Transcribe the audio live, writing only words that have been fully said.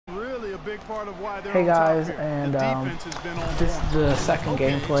Hey guys, and this is the second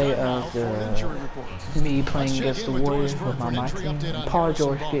gameplay of me playing against the Warriors with my team. Paul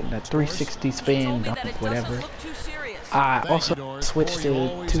George getting a 360 spin, whatever. I also switched to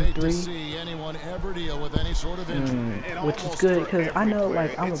 2-3, which is good because I know,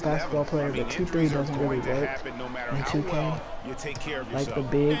 like, I'm a basketball player, but 2-3 doesn't really work in 2K. Like, the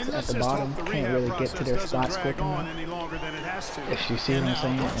bigs at the bottom can't really get to their spots quick enough. If you see what I'm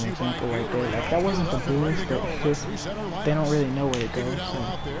saying, an example right there. Like, that wasn't the bigs, but just, they don't really know where it goes. So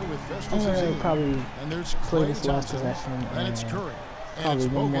I'm gonna probably play this last possession and probably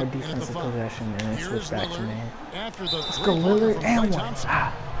one more defensive possession and then switch back to me. Let's go Lillard and one.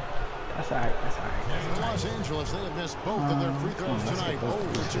 Ah, that's alright. Los Angeles, they have missed both of their free throws tonight. 0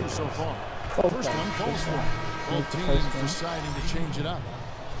 for 2 so far. First one falls for both teams deciding to change it up.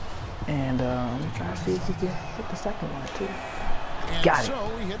 And I'm trying to see if he can hit the second one too. And got it.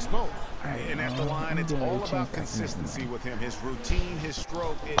 So he hits both. And at the line, it's all about consistency with him. His routine, his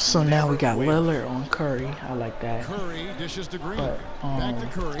stroke. So now we got Lillard on Curry. I like that. Curry dishes to Green. But back to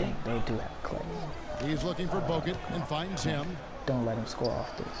Curry. dang, they do have Clay. He's looking for Bogut and finds him. Don't let him score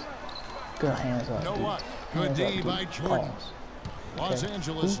off this. Good hands up. You know what? Good D by Jordan. Los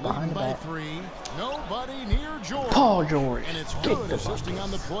Angeles leading by 3. Nobody near George. Paul George. And it's good assisting on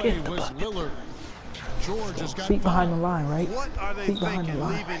the play was Lillard. George has got feet behind the line, right? What are they feet behind the thinking,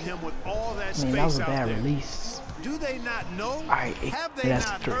 line. leaving him with all that space that was a out bad there? release. Do they not know? Right, Have they that's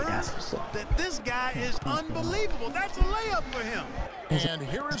not three. heard That's what's up. that this guy is unbelievable? That's a layup for him. And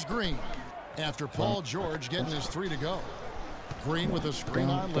here is Green after Paul George getting his 3 to go. Green with a screen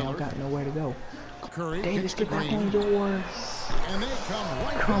on They don't Lillard. got nowhere to go. Curry Davis, kicks to get back Green. on yours. And they come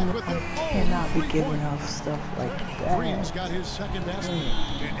right Come back with on, their cannot be own giving three-pointer. up stuff like that. Green's got his second basket.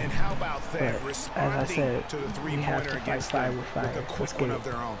 And how about that? But, Responding as I said, to the we have three-pointer to fight against fire them with fire. with a Let's quick get one it. of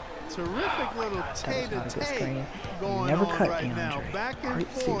their own. Terrific little That was not a good tay-to-tay screen. going Never on cut right DeAndre. now. Back and Are you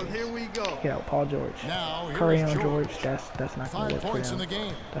forth. serious? Here we go. Get out, Paul George. Now, here Curry is on George. George. That's not going to 5 work for points in them. the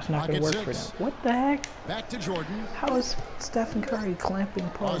game. That's not going to work for them. What the heck? Back to Jordan. How is Stephen Curry clamping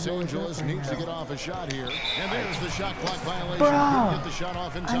Paul Los George? Angeles right needs to now? get off a shot here. And there's the shot clock violation. Bro, Couldn't get the shot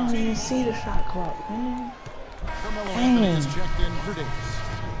off in I time. didn't even see the shot clock, man. Carmelo Anthony is checked in for Davis.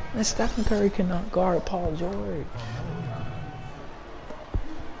 And Stephen Curry cannot guard Paul George.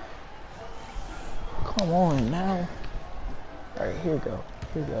 Come on now. Alright, here we go.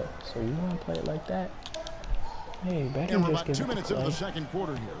 So you want to play it like that? Hey, better And we're just about give 2 it minutes to into the Clay. second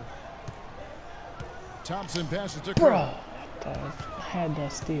quarter here. Thompson passes to Curry. Bro, I had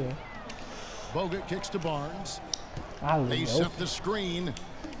that steal. Bogut kicks to Barnes. I They love set the screen.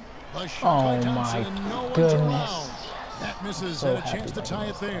 A shot by Oh Thompson my and no one's goodness. around. That misses So and a happy chance to about tie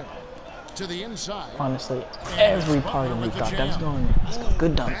that. it there. To the inside. Honestly, every part of me thought that was going. Let's go.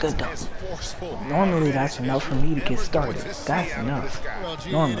 Good dunk, good dunk. Normally that's enough for me to get started. That's enough. Well,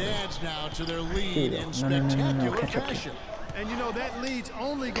 gee, Normally. it adds now to their Here lead you go. in No, spectacular catch up to fashion. And you know that lead's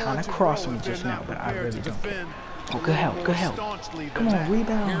only going Kinda to crossing grow me if they're just now, not but I prepared really to don't care. defend Oh, a good little help, more good help. staunchly than Come on, that.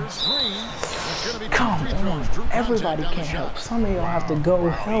 rebound. Here's Green. It's gonna be two Come free on. throws. Drew contact Everybody on the can help. shot. Some of y'all have to go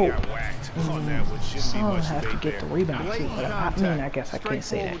help. On that, which shouldn't be Some much have to debate get the there. rebound too. But I mean, I guess I can't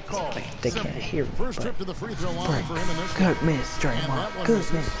say that. Straightforward call. They can't hear me. First But trip to the free throw line Great. for him in this one. Good miss, And that Draymond. one Good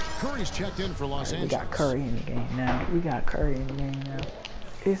misses. miss. Curry's checked in for Los We Angeles. got Curry in the game now.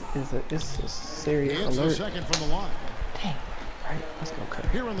 It's a serious It's the alert. second from the line. Dang. Right, let's go Curry.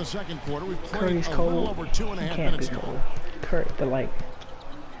 Here in the second quarter, we've played Curry's a little cold. over He 2.5 can't be minutes now. cold. Curry,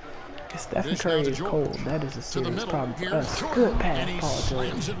 if Stephen Dish Curry down to is George. cold, that is a To the serious middle. problem for Here's us. Jordan. Good And pass, he Paul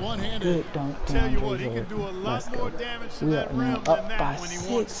slams George. it one-handed. Good dunk, Tell you DeAndre what, he can do a Jordan. lot Let's more go. damage to We that are rim now than up that by when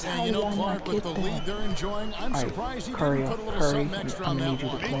he wants 6. to. How And you do know, y'all Clark, not with get the that? lead they're enjoying, I'm Alright, surprised he hurry didn't up, put a little hurry. something extra I'm on gonna that need you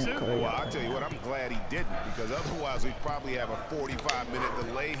to one. clamp Curry Well, up. I'll tell you what, I'm glad he didn't, because otherwise we'd probably have a 45-minute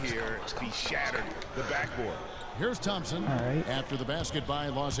delay here if he shattered the backboard. Here's Thompson. Alright. After the basket by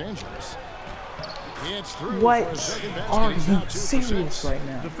Los Angeles. It's through What for a second basket. are He's you now 2 for 6. serious right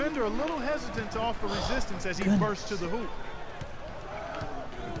now? Defender a little hesitant to offer resistance as he Goodness. bursts to the hoop.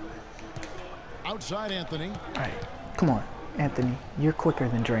 Outside Anthony. All right, come on, Anthony. You're quicker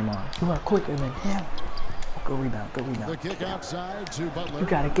than Draymond. You are quicker than him. Go rebound. Go The rebound. kick outside to Butler. You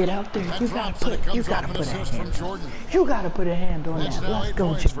gotta get out there. That You drops gotta and it put. You comes gotta off an put a assist from hand. Jordan. You gotta put a hand on That's that. now Let's 8 go,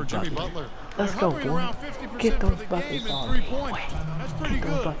 points for Jimmy Jimmy Butler. Butler. Let's They're go, hovering boy. around 50% Get for those the buckets game on in me. three-point. Wait. That's pretty Get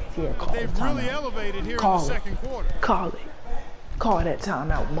those good. buckets here. Call They've the really timeout. elevated here Call in the it. second quarter. Call it. Call that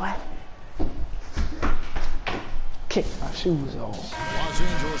timeout. What? Kick my shoes off. Los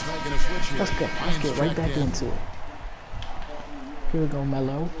Angeles making a switch here. Let's go. Let's Hines get right checked back in. into it. Here we go,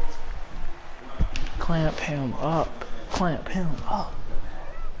 Melo. Clamp him up. Clamp him up.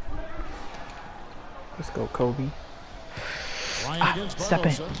 Let's go, Kobe. Step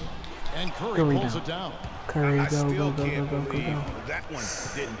in. And Curry Good pulls rebound. it down. Curry, I go, still go, go, can't go, go, believe go. that one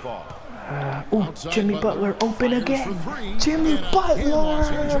didn't fall. Ooh, Outside Jimmy Butler open fires again. for three, Jimmy and Los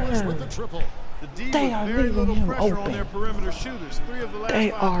Angeles with Butler. the triple. The D They with are very leaving little him pressure on their open. perimeter shooters. 3 of the last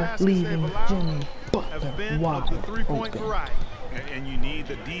They 5 are baskets they've leaving allowed Jimmy have Butler been of wide the three-point open. variety. And you need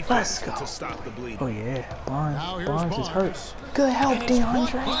the Let's defense go. to stop the bleeding. Oh yeah, Now here's Barnes is hurt. Barnes. Good help, And it's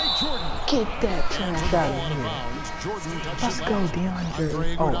blocked DeAndre. by Jordan. Get that trash out Ball of out of here. bounds. Jordan touched Let's it go, last. DeAndre.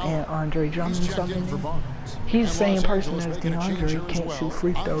 Andre Oh, Iguodala. and Andre He's Drummond checked something in for in. Barnes. He's the same And Los person Angeles as making a change here DeAndre. as Can't well. shoot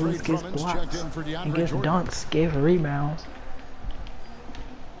free Andre throws, gets Drummond's checked blocks, in for DeAndre and gets Jordan. dunks, gave rebounds.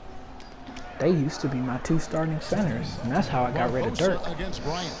 They used to be my 2 starting centers, and that's how I got rid of Dirk. Barbosa against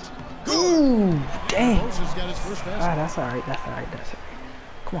Bryant. Ooh, dang. Barbosa's got his first Ah, basket. that's alright, that's alright, that's alright.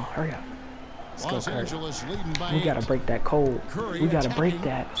 Come on, hurry up. Let's go, Los Curry. Angeles leading by We 8. gotta break that code. Curry We gotta break attacking.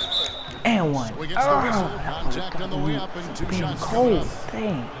 that. And one. So he gets the whistle. that Contact on the way up and 2 being shots coming cold. up.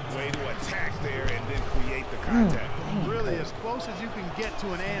 Dang. Way to attack there and then create the contact. Really as close as you can get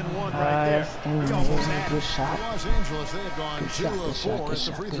to an and one right there. That's in We the almost middle. had Good it. shot. Los Angeles, they have gone Good 2 shot, of good 4 shot, good at the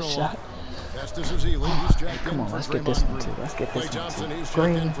shot, free good throw shot. line. Festus Ezeli, he's checked Come in on, for let's get Draymond this one Green. too. Let's get Klay this one Johnson, too. he's checked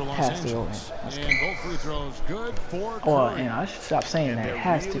Green in for Los has to go in. Angeles. Let's go. And both free throws good for Oh, Curry. and I should stop saying And that. they're It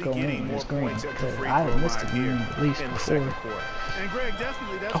has to really go getting in more this green points at the because free I throw had missed a line green here at least in the before. second quarter. And Greg,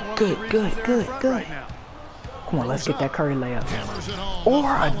 definitely that's Oh, one good, of the reasons good, they're good, in front good. right now. Come on, let's get that Curry layup. Hammers it home. Or The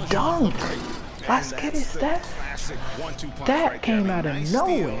a foul is off the dunk. break. Let's And get that's his the that. classic 1-2 punch That right came there. out of Nice steal.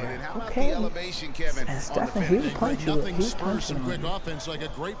 nowhere. And how about Okay. the elevation, Kevin, And on the Stephen, he finish? was punching. He Nothing was spurs punching some on quick him. offense like a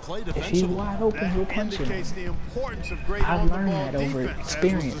great play If he's defensively. wide open, he'll That punch him. indicates the importance of great I've learned on-the-ball that over defense, as was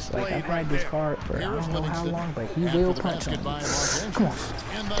experience. Like, I've displayed had right this there. card for I Here's don't know how Livingston. long, but he After will the punch basket him. by Los Come on. Angeles.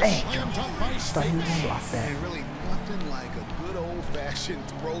 And the Dang. slam dunk by Thought he was Speights. gonna block that. And really nothing like a good old-fashioned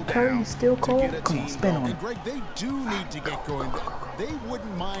throwdown Curry's still to cold? get a Come on, team spin going. on And Greg, they do need to get going. They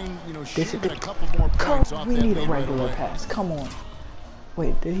wouldn't mind, This is shaving the a couple more points off we that need a lead right regular away. pass. Come on.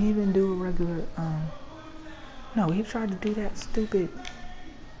 Wait, did he even do a regular? No, he tried to do that stupid.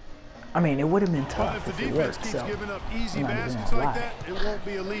 I mean, it would have been But tough if the if it defense worked. keeps So giving up easy I'm not even baskets gonna like lie. that, it won't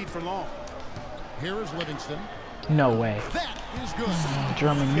be a lead for long. Here is Livingston. no way. That is good.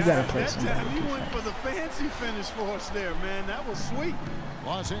 Drummond, you gotta God, play that some time better you went defense. for the fancy finish for us there, man. That was sweet.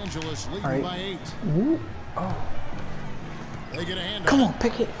 Los Angeles leading All right. by 8. Woo. Oh, They get a hand come on,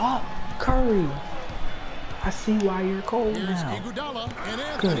 pick it up, Curry. I see why you're cold Here's now. Iguodala, and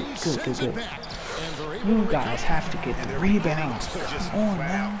Good, Anthony good, sends good, it good. back. And they're able You to guys recover. have to get the They're beginning rebounds. to just Come on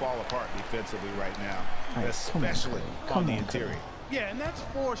flat out now. fall apart defensively right now, All right, come on, especially Curry. on Come the on, interior. Curry. Yeah, and that's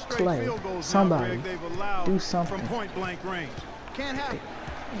 4 straight Clay, field goals somebody, now, Greg, they've allowed do something. from point-blank range. Can't have it.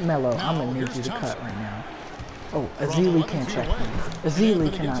 Melo, Now, I'm gonna need here's you to Thompson. cut right now. Oh, From Ezeli 11 can't feet check away. me. And Ezeli Anthony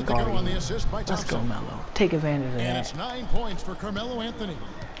gets cannot it to go guard on the you. assist by Let's go, Thompson. Melo. Take advantage of And that. it's 9 points for Carmelo Anthony.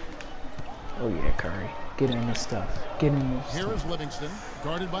 Oh yeah, Curry. Get in this stuff. Get in this Here stuff. is Livingston,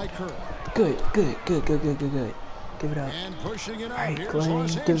 guarded by Curry. Good, good, good, good, good, good, good. Give it up. And pushing it All out. right, Here's Clay.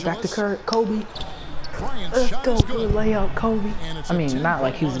 Los Give it back to Angeles. Curry. Kobe. Bryant's Let's shot go. is Good good. layup, Kobe. And it's I a mean, not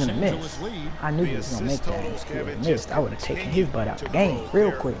like 10-point he was gonna Los miss. Angeles lead. I knew he The was gonna make assist that. totals, If he would Kevin, have just missed, I would have taken continue his butt out to the game grow. real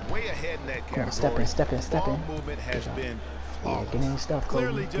They're quick. Way ahead in that Come on, category. step in, step Ball in. movement has Good job. been Yeah, flawless. get in stuff, Kobe.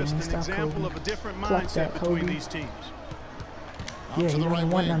 Clearly Get just in an stuff, example Kobe. of a different Clutch mindset that, between Kobe. these teams. Out Yeah, to he the right don't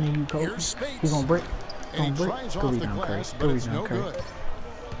want wing. none of you, Kobe. Here's Speights. He gonna break. And Gonna he break. tries Good off the rebound, Curry. glass, Good but it's rebound, no Curry. good.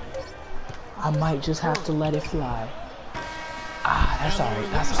 I might just have to let it fly. Ah, that's And alright. the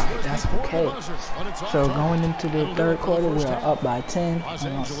That's release alright. was That's before the okay. buzzer, but it's off So target. going into the That'll do it third for the quarter, first we're half. up by 10. Los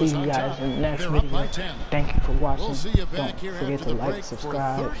And I'll see Angeles you on guys top. in the next They're up by video. 10. Thank you for watching. We'll see you back Don't here forget after to the like, break for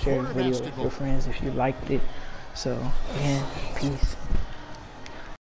subscribe, third share the quarter video with basketball. your friends if you liked it. So, again, peace.